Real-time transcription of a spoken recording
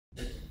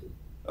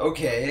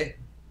Okay.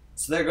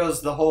 So there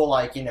goes the whole,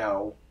 like,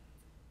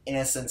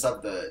 innocence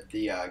of the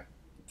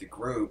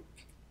group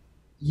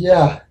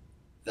Yeah.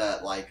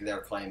 that, like,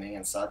 they're claiming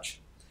and such.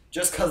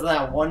 Just because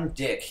that one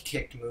dick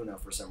kicked Muna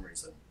for some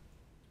reason.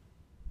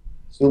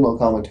 Sumo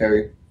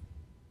commentary.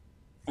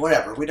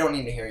 Whatever, we don't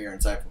need to hear your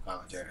insightful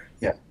commentary.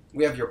 Yeah.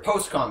 We have your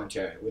post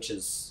commentary, which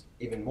is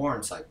even more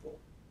insightful,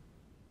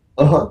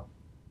 Uh-huh.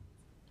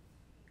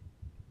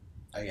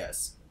 I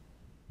guess.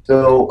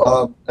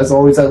 So, as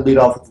always, I lead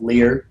off with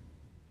Lear.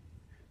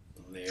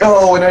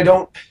 Oh, and I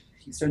don't...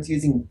 He starts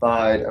using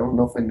Bide. I don't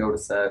know if I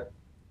noticed that.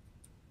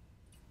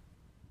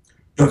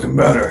 Doesn't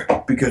matter,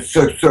 because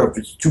Surf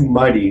is too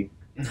mighty.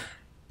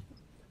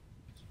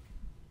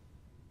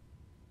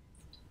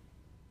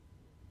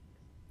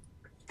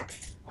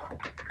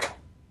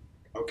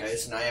 Okay,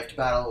 so now you have to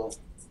battle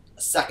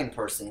a second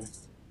person.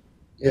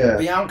 Yeah.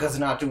 Bianca's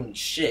not doing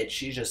shit.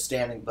 She's just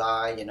standing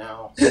by,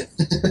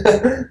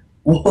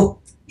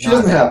 Well, she Not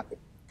doesn't have...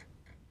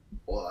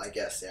 Well, I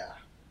guess, yeah.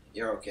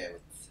 You're okay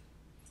with...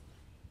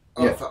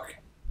 Oh, Yeah. fuck.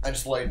 I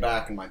just laid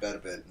back in my bed a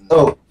bit and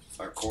Oh,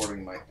 my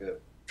recording might be...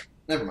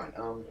 Never mind.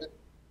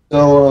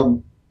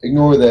 so,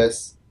 ignore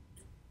this.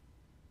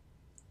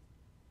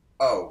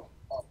 Oh,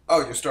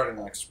 you're starting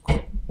the next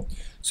recording.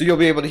 So you'll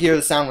be able to hear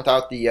the sound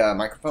without the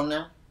microphone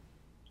now?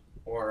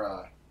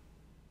 Or,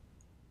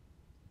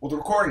 well, the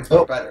recording's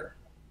much better.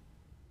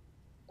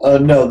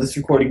 No, this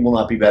recording will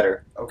not be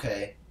better.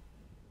 Okay.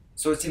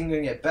 So it's even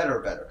going to get better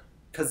or better.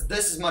 Because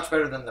this is much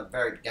better than the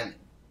very beginning.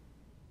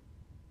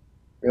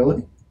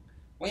 Really?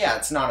 Well, yeah,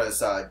 it's not as,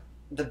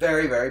 the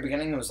very, very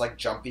beginning it was, like,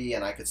 jumpy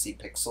and I could see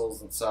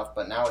pixels and stuff,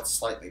 but now it's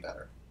slightly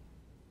better.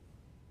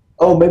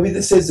 Oh, maybe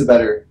this is a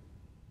better...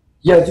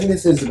 Yeah, I think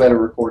this is a better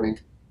recording.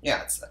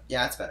 Yeah, it's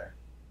better.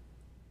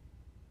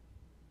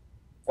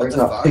 There's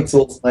the not fuck?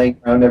 pixels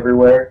laying around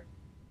everywhere.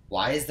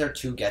 Why is there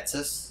two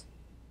Getsus?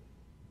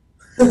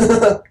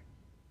 Should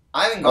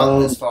I haven't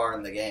gotten this far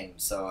in the game,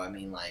 so, I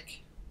mean,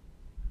 like...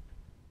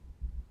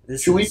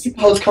 we be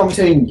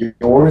post-commentating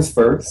yours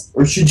first?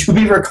 Or should you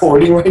be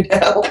recording right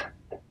now?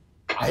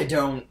 I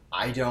don't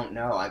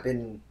know. I've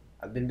been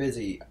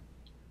busy.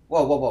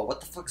 Whoa, what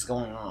the fuck's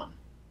going on?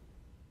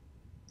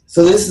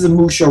 So this is a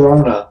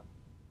Musharana.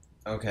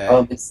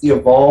 Okay. It's the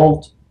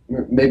evolved...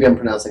 Maybe I'm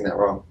pronouncing that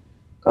wrong.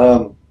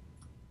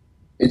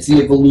 It's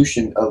the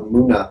evolution of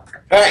Muna.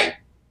 Hey!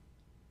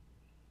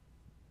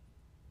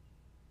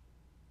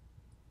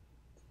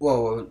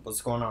 Whoa,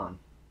 what's going on?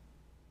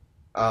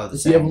 Oh,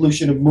 It's the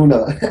evolution of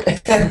Muna.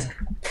 And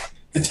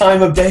the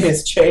time of day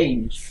has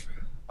changed.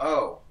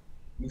 Oh.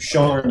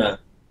 Musharna.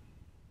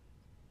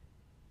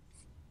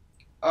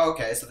 Oh,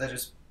 okay, so they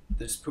just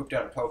pooped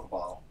out a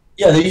Pokeball.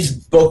 Yeah, they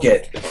just book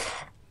it.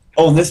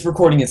 Oh, and this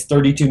recording is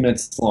 32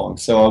 minutes long,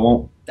 so I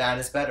won't... That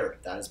is better.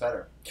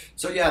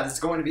 So yeah, this is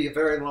going to be a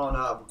very long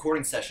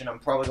recording session. I'm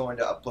probably going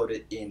to upload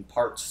it in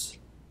parts.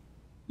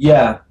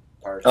 Yeah.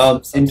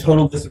 Parts. In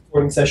total, this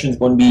recording session is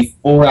going to be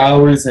 4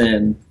 hours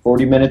and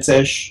 40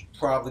 minutes-ish.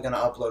 Probably going to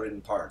upload it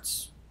in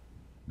parts.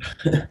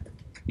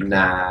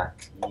 Nah.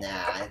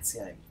 Nah, it's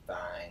going to be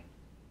fine.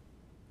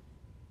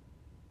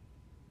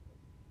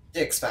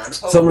 Dick's found a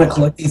Pokeball. So I'm going to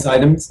collect these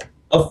items.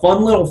 A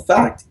fun little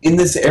fact, in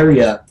this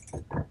area,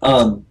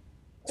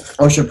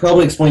 I should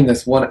probably explain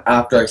this one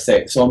after I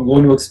say it. So I'm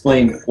going to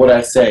explain what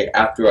I say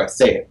after I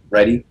say it.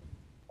 Ready?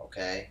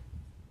 Okay.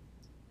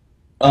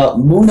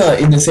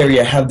 Muna in this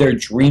area have their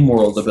Dream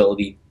World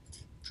ability.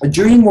 A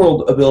Dream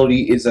World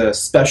ability is a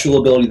special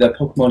ability that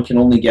Pokemon can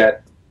only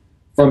get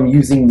from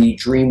using the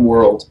Dream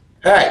World.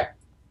 Hey!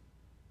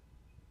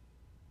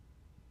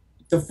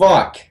 What the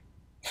fuck?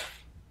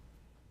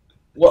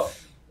 What?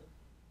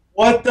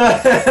 What the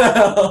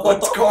hell?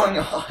 What's going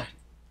on?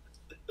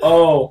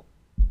 Oh.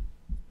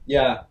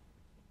 Yeah.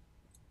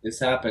 This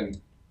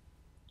happened.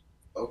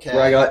 Okay.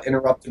 Where I got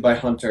interrupted by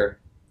Hunter.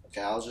 Okay,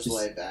 I'll just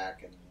lay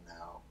back and,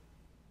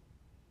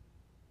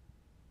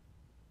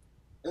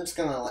 I'm just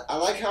gonna... I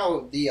like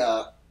how the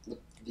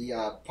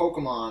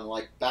Pokemon,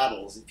 like,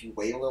 battles, if you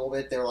wait a little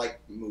bit, they're, like,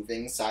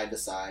 moving side to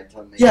side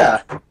to make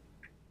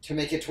to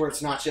make it to where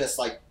it's not just,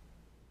 like,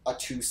 a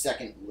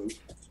 2-second loop.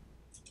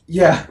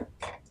 Yeah.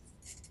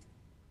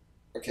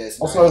 Okay,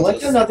 so also, I like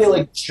how they,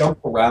 like,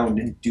 jump around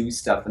and do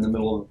stuff in the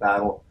middle of a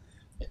battle.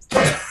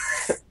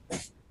 It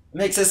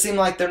makes it seem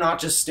like they're not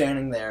just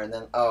standing there and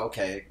then... Oh,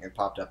 okay, it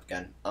popped up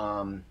again.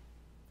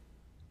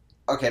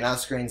 Okay, now the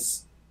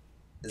screen's...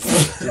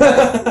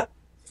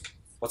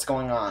 What's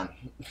going on?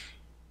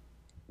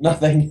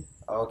 Nothing.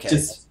 Okay.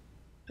 Just...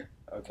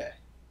 Okay.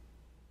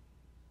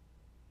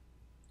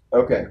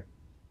 Okay.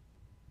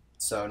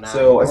 So now...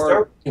 So I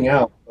start working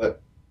out,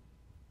 but...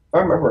 If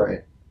I remember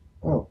right...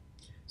 Oh.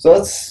 So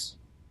that's...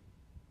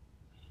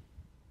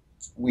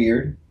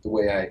 weird, the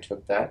way I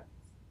took that.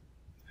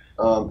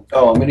 I'm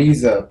going to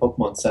use a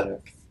Pokemon Center.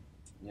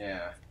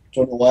 Yeah.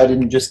 Don't know why I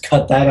didn't just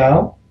cut that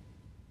out.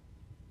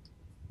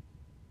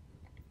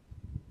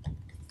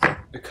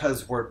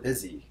 Because we're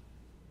busy.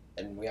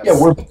 And we have Yeah,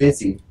 we're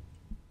busy.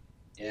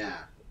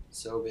 Yeah,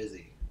 so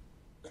busy.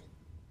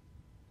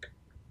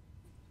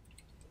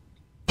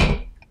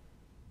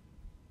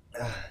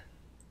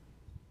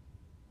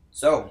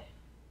 So,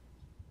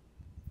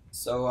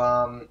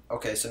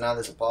 okay, so now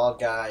there's a bald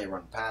guy, you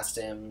run past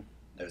him,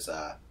 there's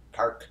a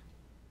park,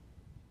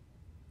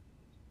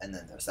 and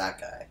then there's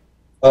that guy.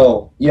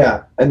 Oh,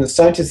 yeah. And the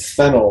scientist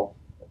Fennel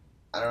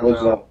I don't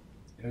was know.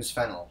 Who's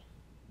Fennel?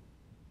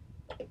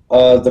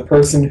 the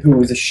person who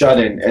was a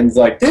shut-in and is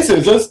like, this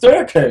is a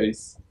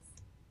staircase.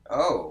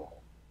 Oh.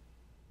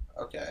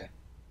 Okay.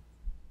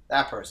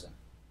 That person.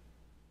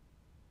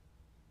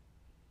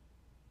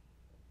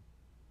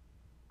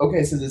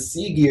 Okay, so the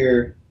Sea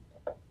Gear,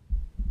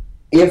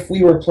 if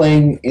we were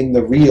playing in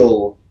the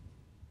real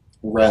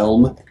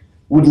realm,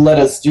 would let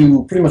us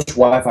do pretty much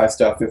Wi-Fi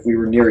stuff if we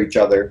were near each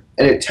other.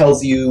 And it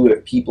tells you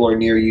if people are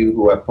near you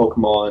who have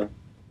Pokemon,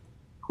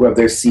 who have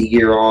their Sea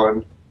Gear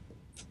on.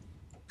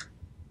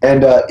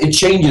 And it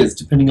changes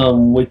depending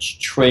on which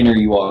trainer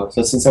you are.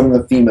 So since I'm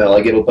the female,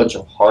 I get a bunch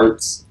of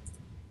hearts.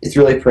 It's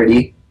really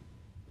pretty.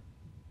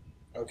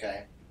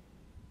 Okay.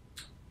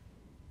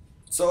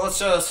 So let's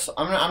just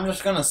I'm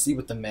just gonna see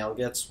what the male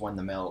gets when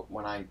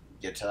I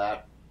get to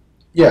that.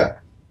 Yeah.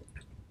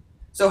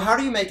 So how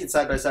do you make it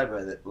side by side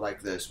with it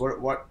like this?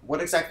 What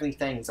exactly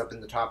things up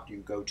in the top do you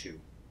go to?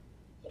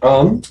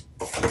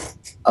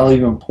 I'll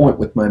even point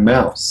with my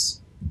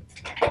mouse.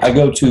 I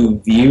go to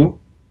View,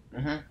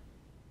 Mm-hmm. and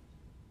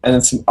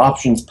then some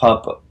options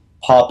pop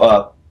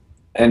up,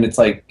 and it's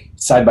like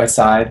side by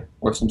side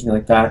or something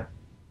like that,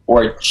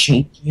 or I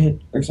change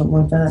it or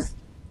something like that.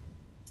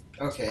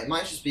 Okay, it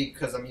might just be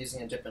because I'm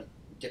using a different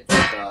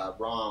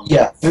ROM.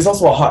 Yeah, there's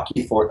also a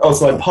hotkey for it. Oh,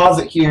 so I pause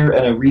it here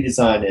and I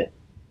redesign it.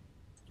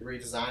 You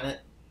redesign it.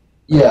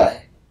 Yeah.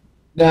 Okay.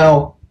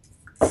 Now,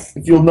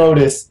 if you'll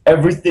notice,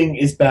 everything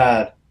is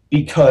bad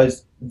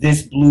because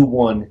this blue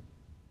one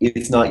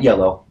is not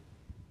yellow,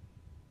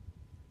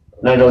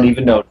 and I don't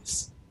even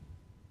notice.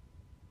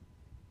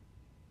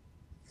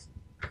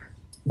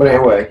 But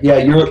anyway, yeah,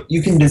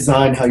 you can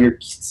design how your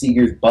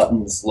Seeger's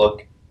buttons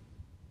look.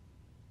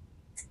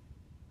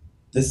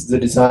 This is the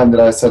design that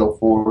I settled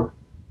for.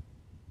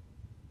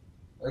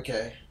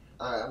 Okay.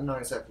 I'm not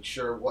exactly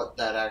sure what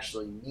that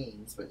actually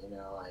means, but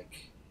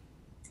like,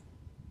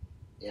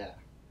 yeah.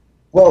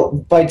 Well,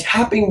 by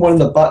tapping one of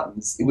the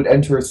buttons, it would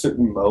enter a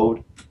certain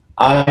mode.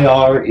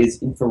 IR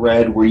is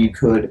infrared, where you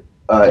could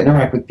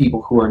interact with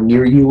people who are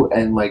near you,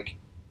 and like,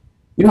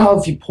 you know how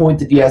if you point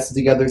the DS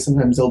together,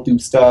 sometimes they'll do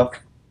stuff.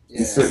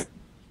 Yeah.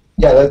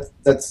 Yeah,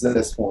 that's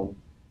this one.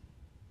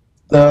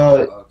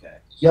 The Okay.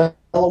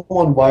 yellow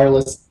one,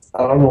 wireless.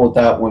 I don't know what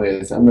that one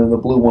is, and then the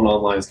blue one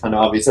online is kind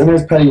of obvious. And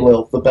there's Petty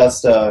Lil, the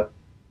best, the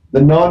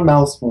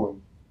non-mouse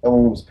one. That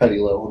one was Petty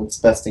Lil, and it's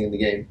the best thing in the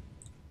game.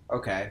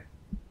 Okay.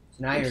 So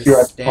now you're Here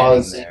I standing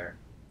pause. there.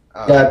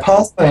 Yeah, I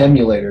paused my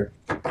emulator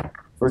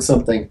for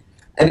something,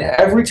 and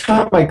every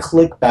time I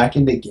click back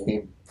into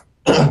game,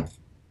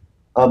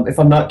 if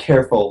I'm not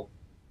careful,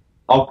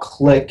 I'll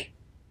click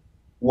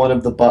one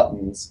of the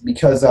buttons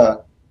because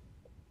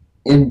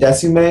in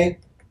Decime,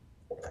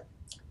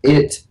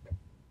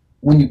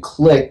 when you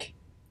click,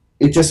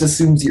 it just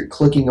assumes you're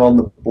clicking on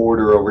the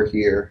border over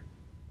here.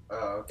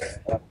 Oh,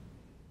 okay.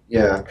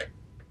 Yeah.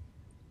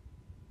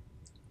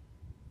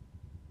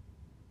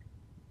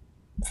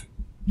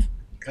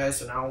 Okay,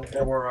 so now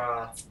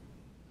you're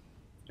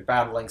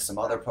battling some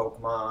other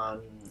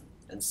Pokemon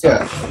and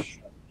such.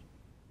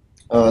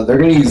 Yeah. They're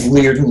going to use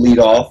Leer to lead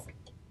off,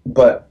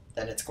 but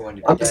Then it's going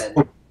to be I'm dead.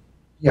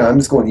 I'm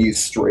just going to use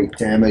straight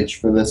damage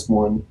for this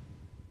one.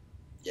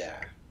 Yeah.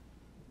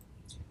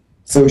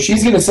 So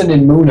she's going to send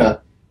in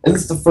Muna, and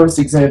this is the first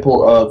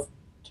example of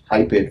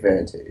type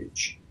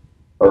advantage.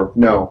 Or,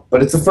 no,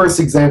 but it's the first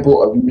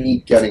example of me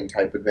getting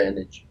type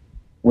advantage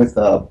with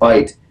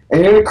Bite.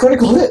 And a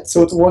critical hit,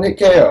 so it's a one-hit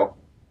KO.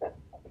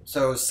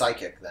 So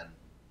Psychic then.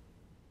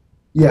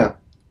 Yeah.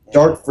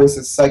 Dark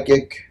versus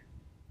Psychic.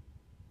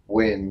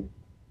 Win.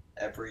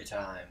 Every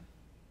time.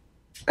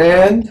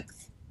 And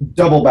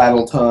double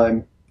battle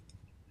time.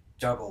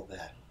 Double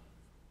battle.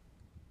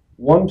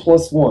 1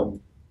 +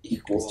 1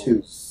 equals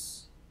 2.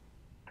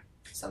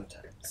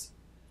 Sometimes.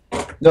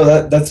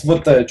 No, that's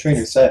what the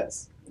trainer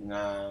says.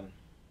 No,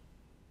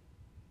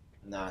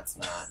 it's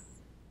not.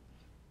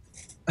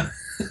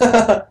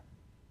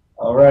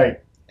 All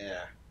right.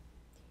 Yeah.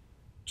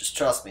 Just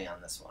trust me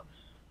on this one.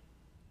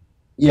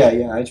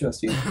 Yeah, I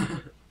trust you.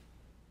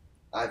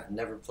 I've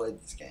never played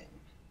this game.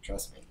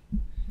 Trust me.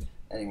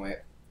 Anyway.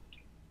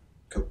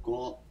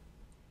 Cool.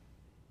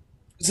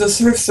 So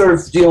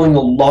Surf's dealing a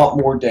lot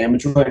more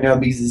damage right now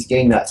because he's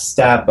getting that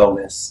stab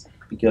bonus.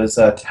 Because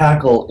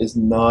Tackle is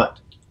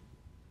not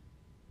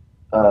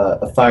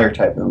a fire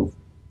type move.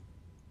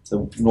 It's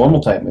a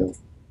normal type move.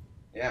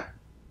 Yeah.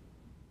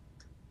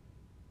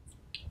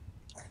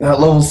 That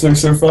levels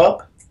Surf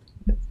up.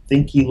 I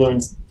think he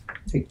learns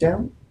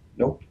Takedown?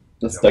 Nope.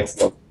 That's Nope. Dex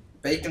level.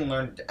 Bacon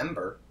learned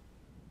Ember.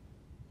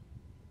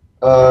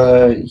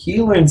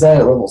 He learns that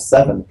at level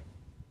 7.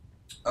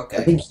 Okay.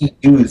 I think he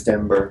used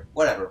Ember.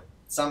 Whatever.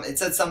 It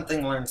said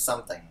something learned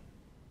something.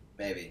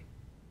 Maybe.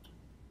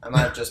 I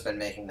might have just been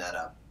making that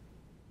up.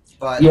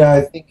 But Yeah,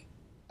 I think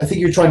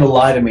you're trying to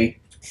lie to me.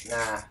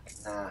 nah.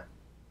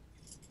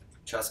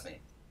 Trust me.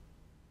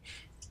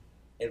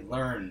 It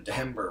learned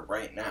Ember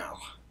right now.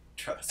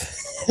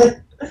 Trust.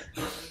 It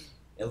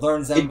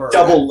learns Ember. It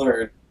double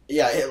learned.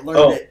 Yeah, it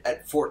learned it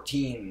at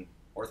 14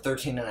 or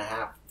 13 and a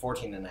half,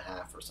 14 and a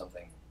half or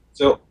something.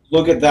 So,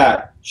 look at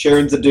that.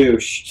 Cheren's a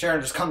douche.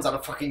 Cheren just comes out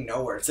of fucking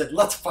nowhere and said,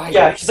 let's fight.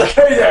 Yeah, he's like,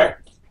 hey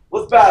there!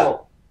 Let's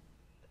battle!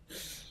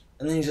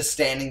 And then he's just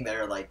standing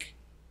there like,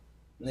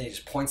 and then he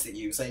just points at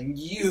you saying,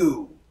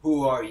 you!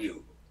 Who are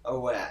you?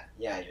 Oh,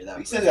 yeah, you're that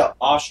He person. said that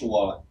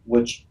Oshawott,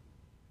 which,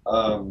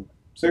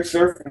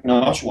 Surf and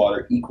Oshawott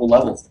are equal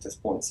levels at this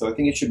point, so I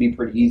think it should be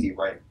pretty easy,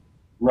 right?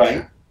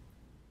 Right?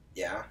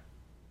 Yeah.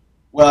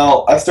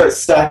 Well, I start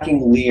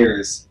stacking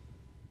Leers.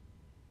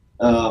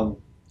 I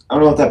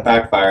don't know if that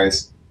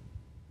backfires.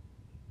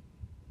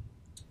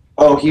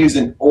 Oh, he used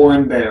an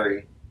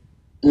Oranberry.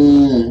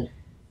 He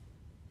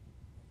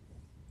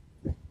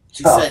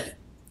said,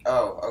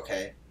 oh,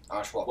 okay.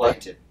 Oshawott What?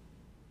 fainted.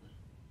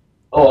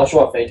 Oh,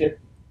 Oshawott fainted?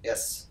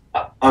 Yes.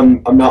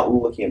 I'm not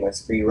looking at my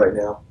screen right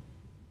now.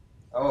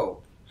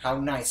 Oh, how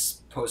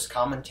nice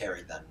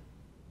post-commentary then.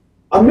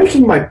 I'm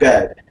making my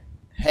bed.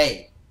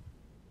 Hey,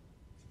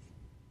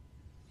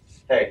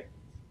 Hey.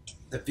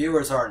 the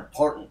viewers are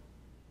important.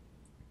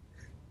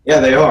 Yeah,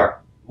 they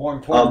are. More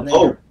important than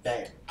oh. your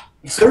day.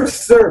 Surf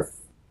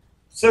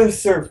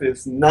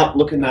is not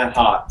looking that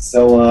hot,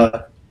 so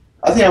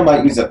I think I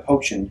might use a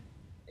potion.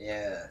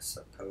 Yes,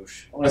 a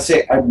potion. I want to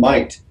say I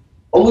might.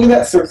 Oh, look at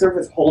that! Surf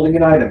is holding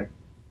an item.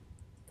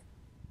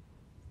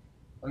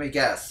 Let me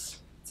guess.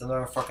 It's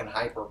another fucking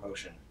hyper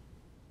potion.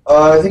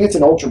 I think it's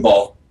an Ultra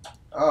Ball.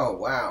 Oh,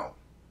 wow.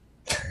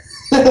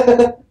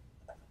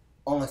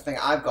 Only thing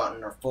I've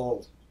gotten are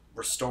full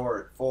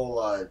restore,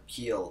 full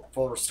heal,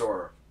 full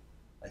restore,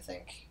 I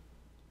think.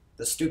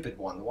 The stupid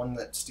one, the one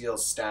that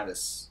heals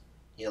status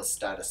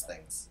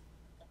things.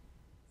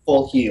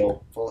 Full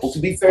heal. Full Well, to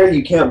be fair,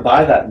 you can't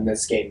buy that in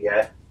this game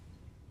yet.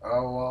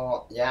 Oh,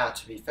 well, yeah,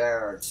 to be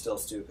fair, it's still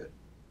stupid.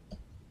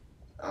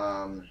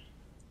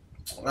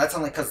 Well, that's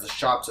only because the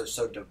shops are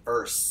so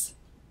diverse.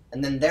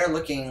 And then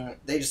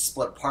they just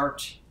split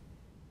apart.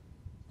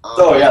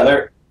 Oh,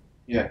 yeah,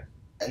 yeah.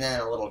 And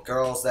then a little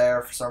girl's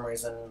there for some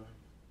reason.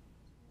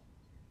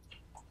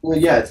 Well,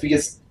 yeah, it's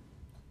because...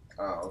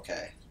 Oh,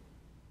 okay.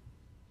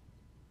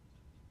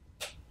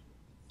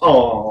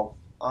 Oh.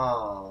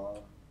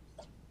 Oh.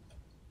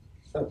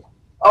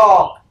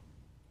 Oh!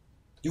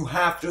 You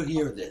have to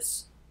hear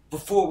this.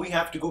 Before we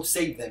have to go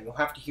save them, you'll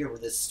have to hear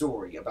this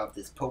story about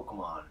this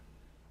Pokemon.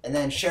 And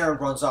then Cheren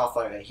runs off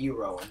like a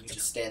hero, and you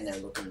just stand there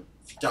looking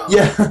dumb.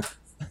 Yeah.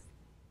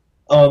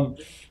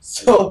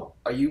 So...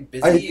 Are you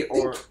busy,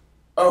 or...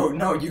 Oh,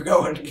 no, you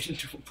go and get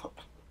into a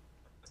Pokemon.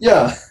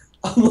 Yeah.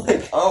 I'm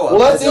like... Oh,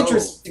 well, that's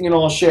interesting and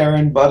all,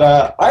 Cheren, but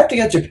I have to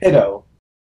get Geppetto.